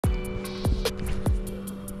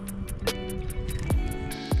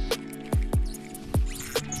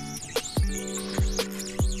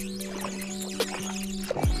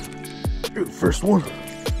First one.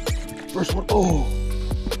 First one. Oh.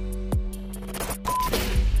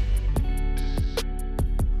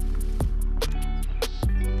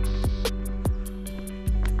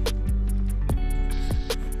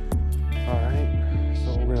 Alright,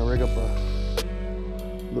 so we're gonna rig up a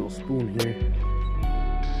little spoon here.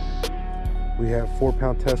 We have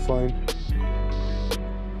 4-pound test line,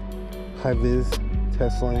 high vis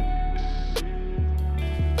test line.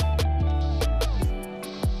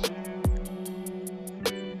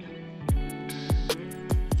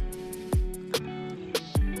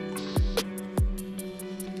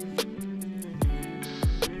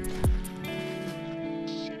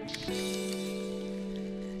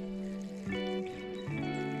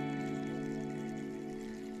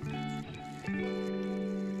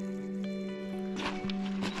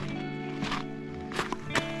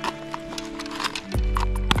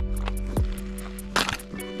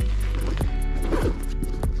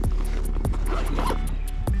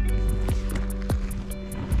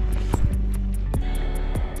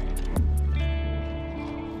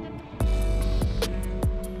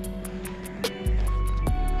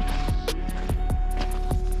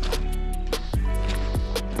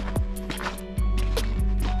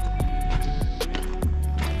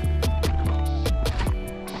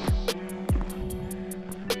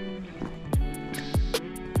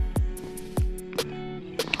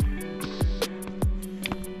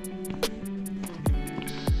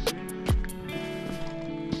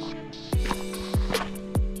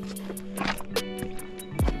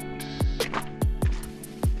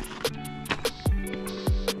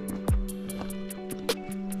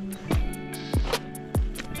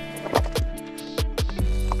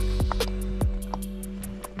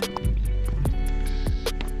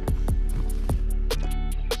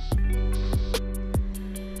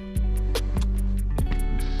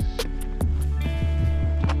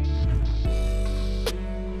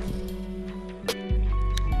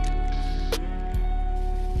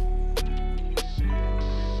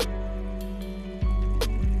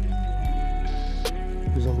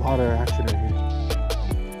 There's a lot of action in here.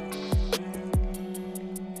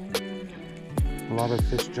 A lot of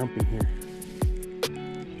fish jumping here.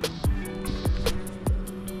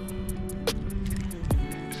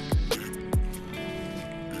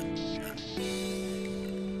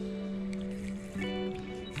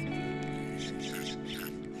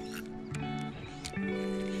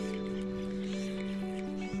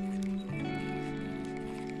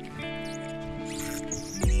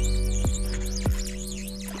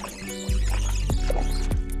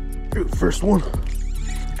 First one.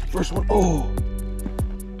 First one. Oh.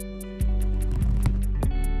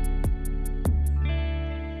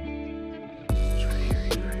 He's right here.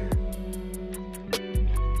 He's right here.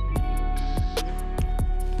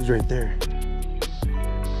 He's right there.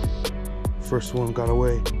 First one got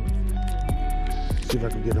away. See if I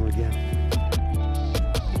can get him again.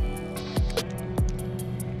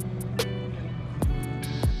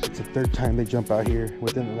 It's the third time they jump out here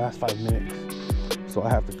within the last 5 minutes. So I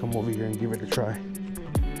have to come over here and give it a try.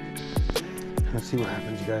 Let's see what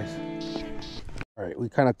happens, you guys. All right, we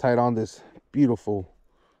kind of tied on this beautiful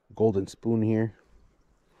golden spoon here.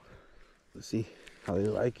 Let's see how they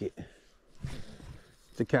like it.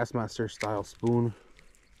 It's a Castmaster style spoon.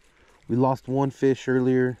 We lost one fish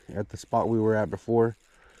earlier at the spot we were at before.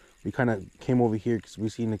 We kind of came over here because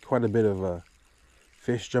we've seen quite a bit of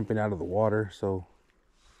fish jumping out of the water. So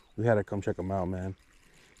we had to come check them out, man.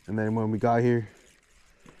 And then when we got here,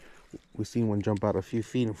 we seen one jump out a few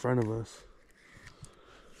feet in front of us.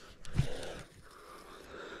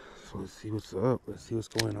 So let's see what's up. Let's see what's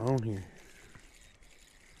going on here.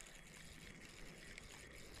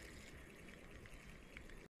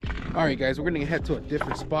 All right, guys, we're gonna head to a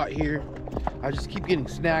different spot here. I just keep getting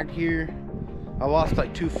snagged here. I lost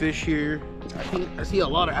like 2 fish here. I see a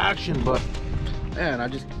lot of action, but man, I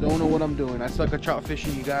just don't know what I'm doing. I suck at trout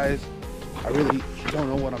fishing, you guys. I really don't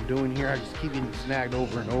know what I'm doing here. I just keep getting snagged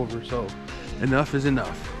over and over. So enough is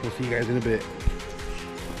enough. We'll see you guys in a bit.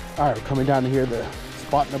 All right, we're coming down to here, the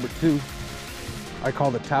spot number 2. I call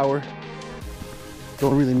the tower.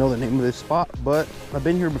 Don't really know the name of this spot, but I've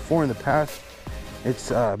been here before in the past. It's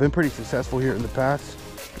been pretty successful here in the past.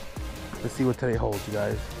 Let's see what today holds, you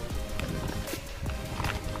guys.